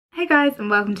Hey guys, and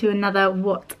welcome to another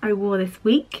what I wore this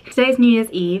week. Today's New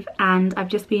Year's Eve and I've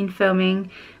just been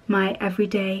filming my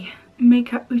everyday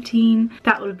makeup routine.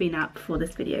 That will have been out before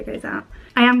this video goes out.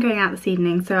 I am going out this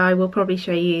evening, so I will probably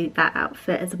show you that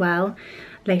outfit as well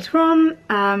later on.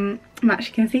 I'm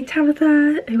actually going to see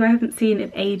Tabitha, who I haven't seen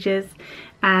in ages,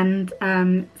 and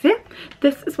so yeah,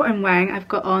 this is what I'm wearing. I've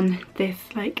got on this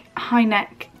like high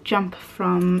neck jumper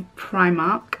from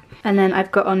Primark, and then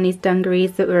I've got on these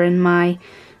dungarees that were in my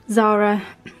Zara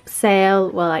sale,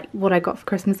 well, like what I got for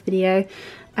Christmas video,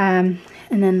 and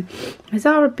then my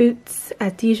Zara boots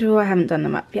as usual. I haven't done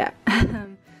them up yet.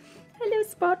 Hello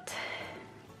Spot,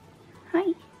 hi.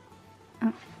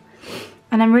 Oh.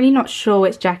 And I'm really not sure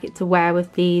which jacket to wear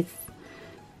with these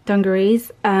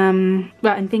dungarees, but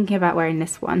I'm thinking about wearing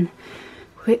this one,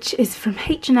 which is from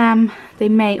H&M. They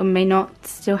may or may not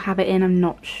still have it in, I'm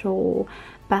not sure,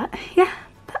 but yeah,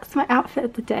 that's my outfit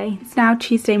of the day. It's now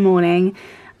Tuesday morning.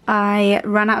 I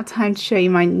ran out of time to show you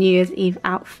my New Year's Eve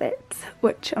outfit,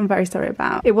 which I'm very sorry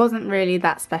about. It wasn't really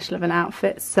that special of an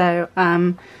outfit, so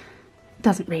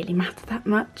doesn't really matter that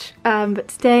much. But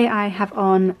today I have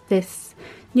on this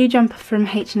new jumper from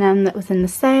H&M that was in the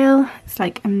sale. It's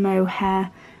like a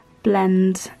mohair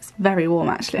blend. It's very warm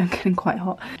actually, I'm getting quite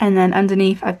hot. And then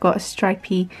underneath I've got a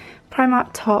stripy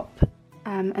Primark top,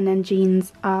 and then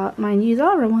jeans are my new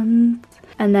Zara ones.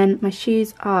 And then my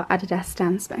shoes are Adidas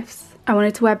Stan Smiths. I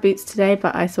wanted to wear boots today,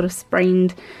 but I sort of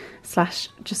sprained slash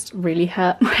just really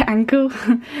hurt my ankle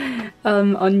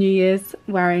on New Year's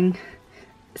wearing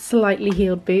slightly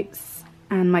heeled boots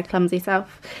and my clumsy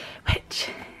self, which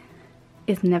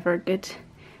is never a good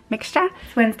mixture.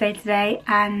 It's Wednesday today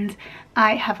and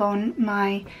I have on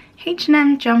my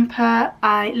H&M jumper.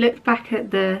 I looked back at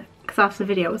because after the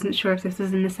video I wasn't sure if this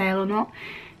was in the sale or not.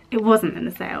 It wasn't in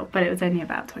the sale, but it was only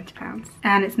about £20.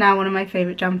 And it's now one of my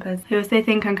favourite jumpers. Who else they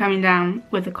think I'm coming down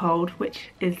with a cold, which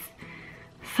is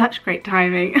such great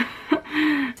timing.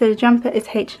 So the jumper is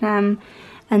H&M,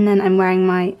 and then I'm wearing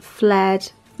my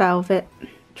flared velvet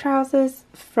trousers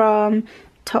from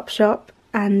Topshop,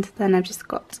 and then I've just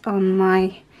got on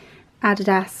my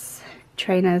Adidas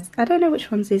trainers. I don't know which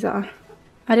ones these are.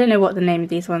 I don't know what the name of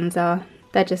these ones are.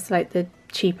 They're just like the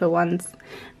cheaper ones,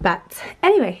 but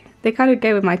anyway, they kind of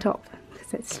go with my top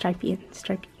because it's stripy and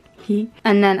stripy.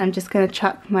 And then I'm just going to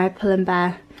chuck my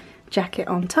Pull&Bear jacket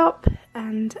on top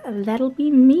and that'll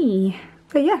be me.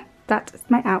 So yeah, that is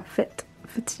my outfit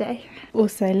for today.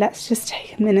 Also, let's just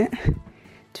take a minute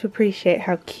to appreciate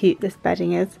how cute this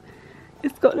bedding is.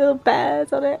 It's got little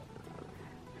bears on it.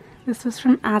 This was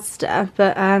from Asda,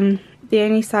 but the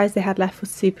only size they had left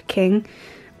was Super King.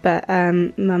 But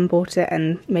Mum bought it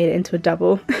and made it into a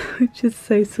double, which is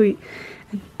so sweet.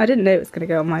 I didn't know it was going to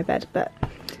go on my bed, but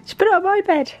she put it on my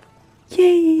bed.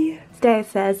 Yay! Today is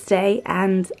Thursday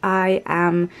and I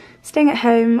am staying at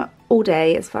home all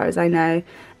day as far as I know.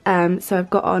 So I've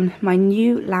got on my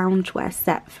new loungewear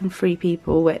set from Free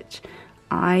People, which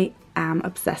I am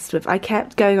obsessed with. I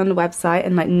kept going on the website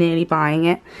and like nearly buying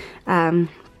it,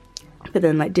 but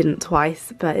then like didn't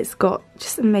twice. But it's got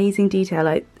just amazing detail,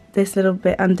 like this little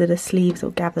bit under the sleeves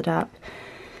all gathered up.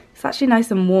 It's actually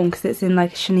nice and warm because it's in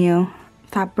like a chenille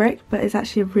fabric, but it's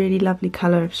actually a really lovely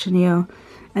colour of chenille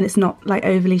and it's not like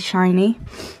overly shiny.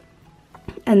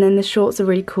 And then the shorts are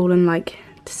really cool and like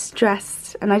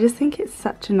distressed, and I just think it's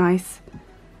such a nice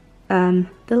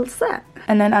little set.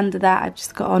 And then under that I've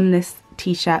just got on this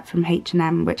t-shirt from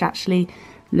H&M, which actually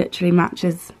literally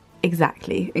matches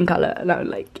exactly in colour, and I'm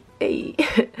like, hey.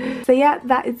 So yeah,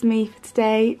 that is me for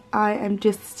today. I am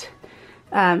just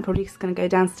probably just gonna go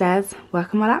downstairs,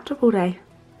 work on my laptop all day.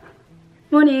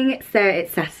 Morning, so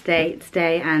it's Saturday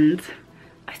today and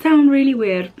I sound really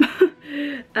weird.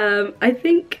 I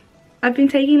think I've been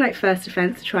taking like first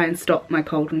offence to try and stop my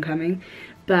cold from coming,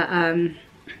 but I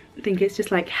think it's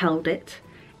just like held it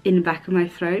in the back of my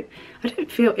throat. I don't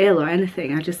feel ill or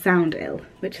anything, I just sound ill,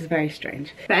 which is very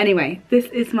strange. But anyway, this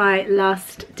is my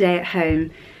last day at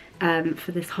home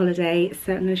for this holiday,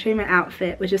 so I'm going to show you my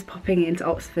outfit. We're just popping into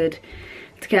Oxford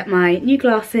to get my new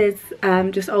glasses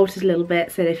just altered a little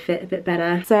bit so they fit a bit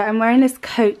better. So I'm wearing this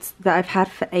coat that I've had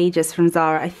for ages from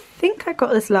Zara. I think I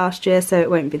got this last year, so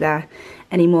it won't be there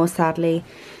anymore sadly.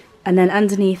 And then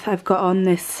underneath I've got on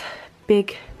this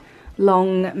big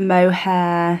long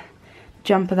mohair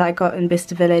jumper that I got in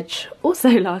Bicester Village also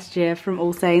last year from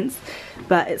All Saints,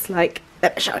 but it's like,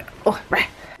 let me show you. Oh, right.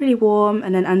 Really warm.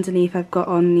 And then underneath I've got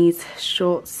on these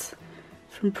shorts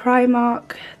from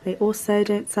Primark. They also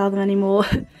don't sell them anymore.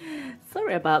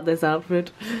 Sorry about this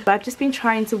outfit. But I've just been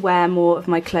trying to wear more of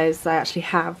my clothes I actually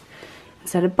have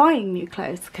instead of buying new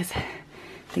clothes, because I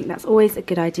think that's always a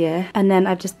good idea. And then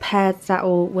I've just paired that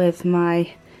all with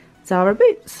my Zara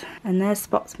boots. And there's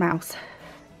Spot's mouse.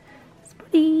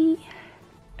 Spotty.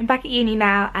 I'm back at uni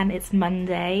now and it's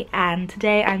Monday, and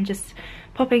today I'm just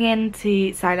popping in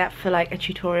to sign up for like a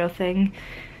tutorial thing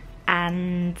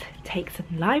and take some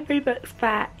library books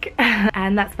back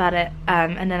and that's about it.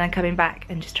 And then I'm coming back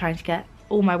and just trying to get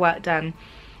all my work done,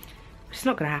 which is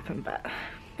not going to happen, but I'm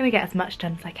going to get as much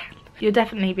done as I can. You'll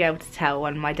definitely be able to tell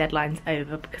when my deadline's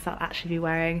over because I'll actually be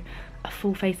wearing a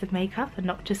full face of makeup and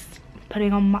not just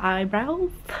putting on my eyebrows.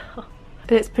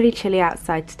 But it's pretty chilly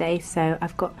outside today, so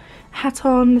I've got a hat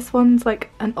on. This one's like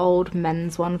an old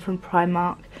men's one from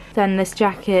Primark. Then this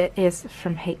jacket is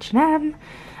from H&M.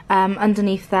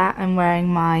 Underneath that I'm wearing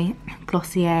my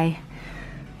Glossier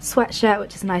sweatshirt,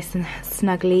 which is nice and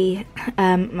snuggly.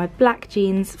 My black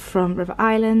jeans from River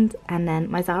Island, and then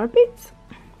my Zara boots.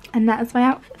 And that is my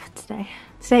outfit for today.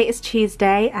 Today is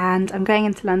Tuesday and I'm going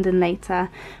into London later,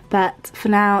 but for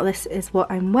now this is what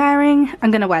I'm wearing.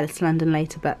 I'm going to wear this to London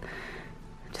later, but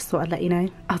just thought I'd let you know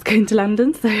I was going to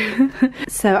London.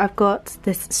 So I've got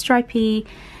this stripy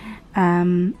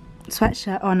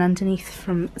sweatshirt on underneath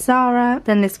from Zara.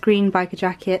 Then this green biker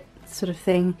jacket sort of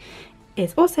thing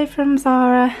is also from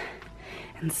Zara.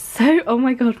 And so, oh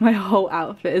my god, my whole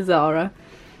outfit is Zara.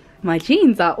 My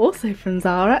jeans are also from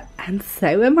Zara, and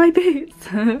so are my boots.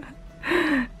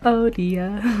 Oh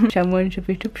dear. Someone should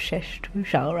be obsessed with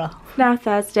Zara. Now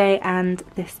Thursday, and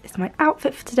this is my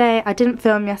outfit for today. I didn't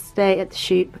film yesterday at the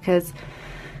shoot because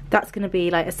that's going to be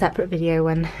like a separate video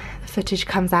when the footage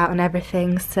comes out and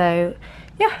everything. So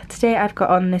yeah, today I've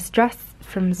got on this dress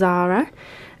from Zara.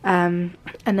 And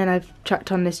then I've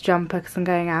chucked on this jumper because I'm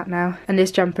going out now. And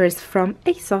this jumper is from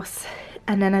Asos.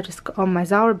 And then I just got on my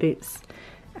Zara boots,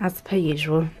 as per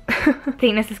usual. I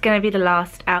think this is going to be the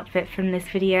last outfit from this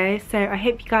video, so I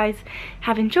hope you guys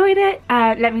have enjoyed it.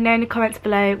 Let me know in the comments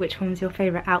below which one was your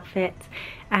favourite outfit,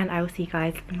 and I will see you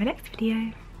guys in my next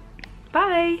video.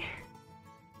 Bye!